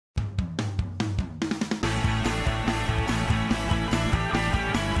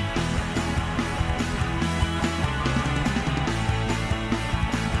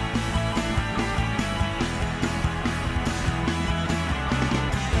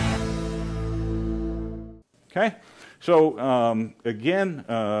Okay, so again,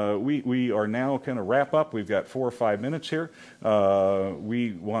 we are now kind of wrap up. We've got 4 or 5 minutes here.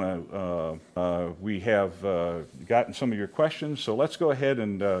 We have gotten some of your questions, so let's go ahead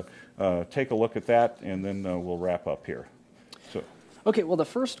and take a look at that, and then we'll wrap up here. So, okay, well, the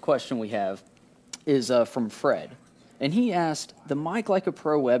first question we have is from Fred. And he asked, the Mike Like a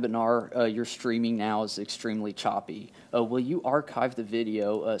Pro webinar you're streaming now is extremely choppy. Will you archive the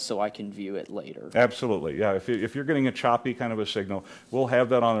video so I can view it later? Absolutely, yeah. If you're getting a choppy kind of a signal, we'll have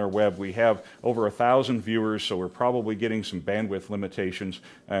that on our web. We have over 1,000 viewers, so we're probably getting some bandwidth limitations,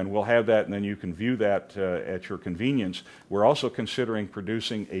 and we'll have that, and then you can view that at your convenience. We're also considering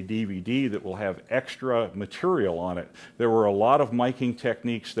producing a DVD that will have extra material on it. There were a lot of miking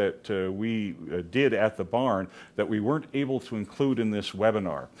techniques that we did at the barn that we weren't able to include in this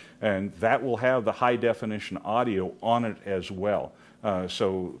webinar, and that will have the high definition audio on it as well.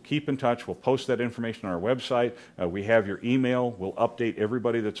 So keep in touch. We'll post that information on our website. We have your email. We'll update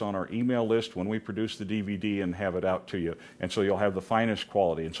everybody that's on our email list when we produce the DVD and have it out to you. And so you'll have the finest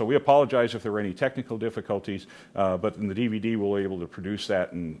quality. And so we apologize if there were any technical difficulties, but in the DVD we'll be able to produce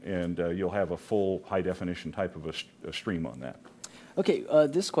that, and you'll have a full high definition type of a stream on that. Okay,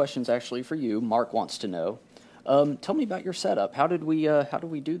 this question's actually for you. Mark wants to know. Tell me about your setup. How did we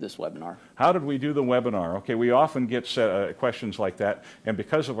do this webinar? How did we do the webinar? Okay, we often get questions like that, and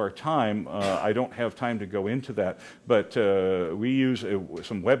because of our time, I don't have time to go into that. But we use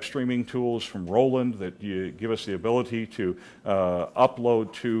some web streaming tools from Roland that give us the ability to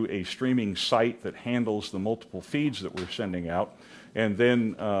upload to a streaming site that handles the multiple feeds that we're sending out. And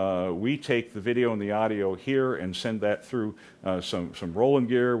then we take the video and the audio here and send that through some Roland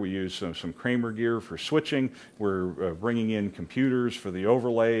gear. We use some Kramer gear for switching. We're bringing in computers for the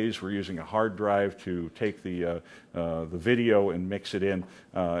overlays. We're using a hard drive to take the video and mix it in.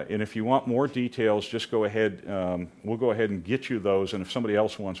 And if you want more details, just go ahead. We'll go ahead and get you those. And if somebody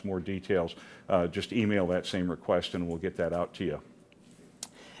else wants more details, just email that same request and we'll get that out to you.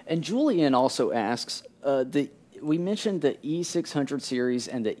 And Julian also asks, we mentioned the E600 series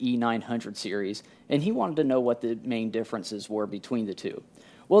and the E900 series, and he wanted to know what the main differences were between the two.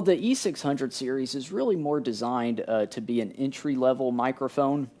 Well, the E600 series is really more designed to be an entry-level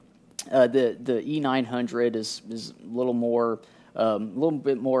microphone. The E900 is a little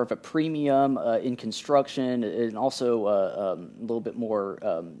bit more of a premium in construction, and also a little bit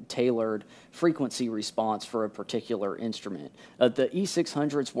more tailored frequency response for a particular instrument. The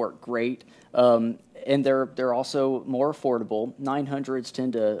E600s work great, and they're also more affordable. 900s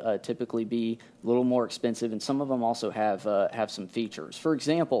tend to typically be a little more expensive, and some of them also have some features. For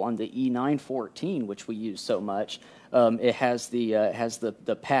example, on the E914, which we use so much, it has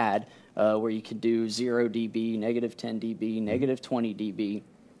the pad where you can do 0 dB, negative 10 dB, negative 20 dB,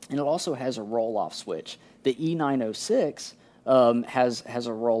 and it also has a roll-off switch. The E906 has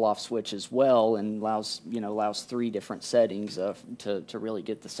a roll-off switch as well, and allows 3 different settings to really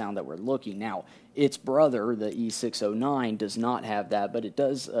get the sound that we're looking. Now, its brother, the E609, does not have that, but it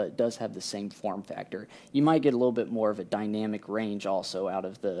does have the same form factor. You might get a little bit more of a dynamic range also out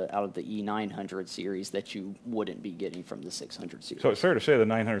of the E900 series that you wouldn't be getting from the 600 series. So it's fair to say the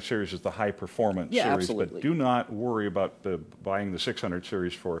 900 series is the high performance series, absolutely. But do not worry about buying the 600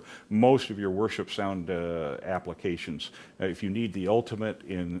 series for most of your worship sound applications. If you need the ultimate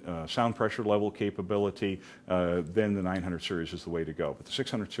in sound pressure level capability, then the 900 series is the way to go. But the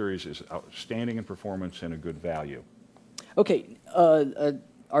 600 series is outstanding in performance and a good value. Okay,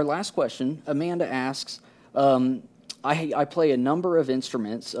 our last question, Amanda asks, I play a number of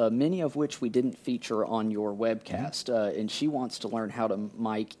instruments, many of which we didn't feature on your webcast, and she wants to learn how to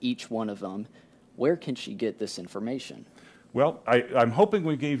mic each one of them. Where can she get this information? Well, I'm hoping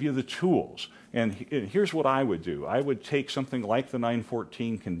we gave you the tools. And here's what I would do. I would take something like the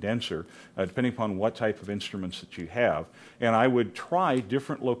 914 condenser, depending upon what type of instruments that you have, and I would try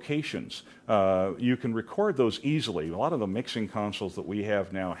different locations. You can record those easily. A lot of the mixing consoles that we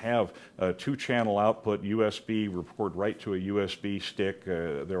have now have 2-channel output, USB, record right to a USB stick.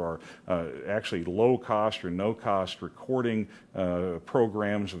 There are actually low-cost or no-cost recording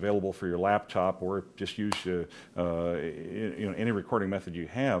programs available for your laptop, or just use any recording method you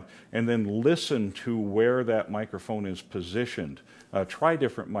have, and then listen to where that microphone is positioned. Try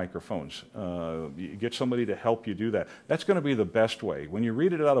different microphones. Get somebody to help you do that. That's going to be the best way. When you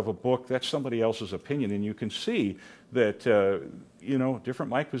read it out of a book, that's somebody else's opinion, and you can see that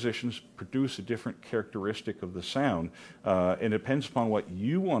different mic positions produce a different characteristic of the sound, and it depends upon what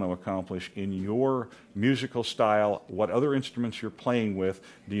you want to accomplish in your musical style, what other instruments you're playing with.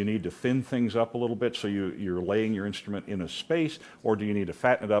 Do you need to thin things up a little bit so you're laying your instrument in a space, or do you need to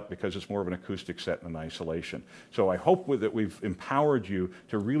fatten it up because it's more of an acoustic set and an isolation? So I hope that we've empowered you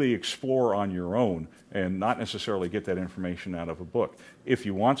to really explore on your own and not necessarily get that information out of a book. If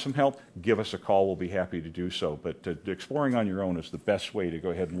you want some help, give us a call. We'll be happy to do so. But exploring on your own is the best way to go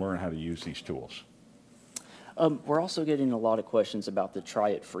ahead and learn how to use these tools. We're also getting a lot of questions about the Try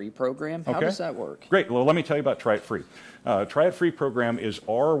It Free program. How does that work? Great. Well, let me tell you about Try It Free. Try It Free program is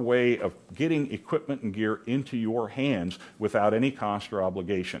our way of getting equipment and gear into your hands without any cost or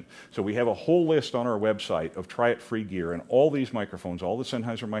obligation. So we have a whole list on our website of Try It Free gear, and all these microphones, all the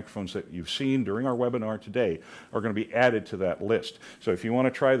Sennheiser microphones that you've seen during our webinar today are going to be added to that list. So if you want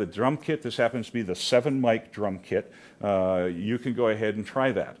to try the drum kit, this happens to be the 7-mic drum kit, you can go ahead and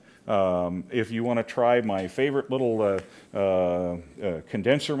try that. If you want to try my favorite little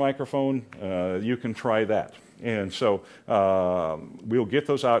condenser microphone, you can try that. And so we'll get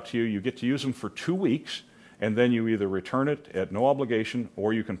those out to you. You get to use them for 2 weeks, and then you either return it at no obligation,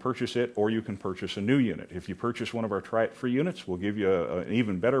 or you can purchase it, or you can purchase a new unit. If you purchase one of our Try It Free units, we'll give you an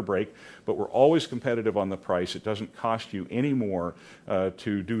even better break, but we're always competitive on the price. It doesn't cost you any more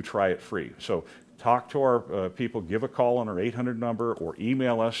to do Try It Free. So talk to our people, give a call on our 800 number, or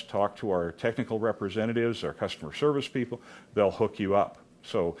email us, talk to our technical representatives, our customer service people. They'll hook you up.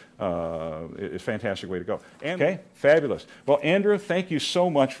 So it's a fantastic way to go. Okay, fabulous. Well, Andrew, thank you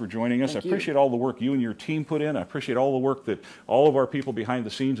so much for joining us. I appreciate all the work you and your team put in. I appreciate all the work that all of our people behind the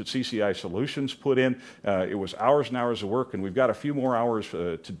scenes at CCI Solutions put in. It was hours and hours of work, and we've got a few more hours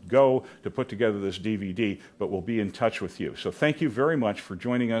to go to put together this DVD, but we'll be in touch with you. So thank you very much for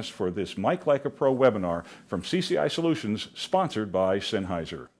joining us for this Mic Like a Pro webinar from CCI Solutions, sponsored by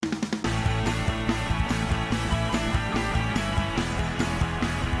Sennheiser.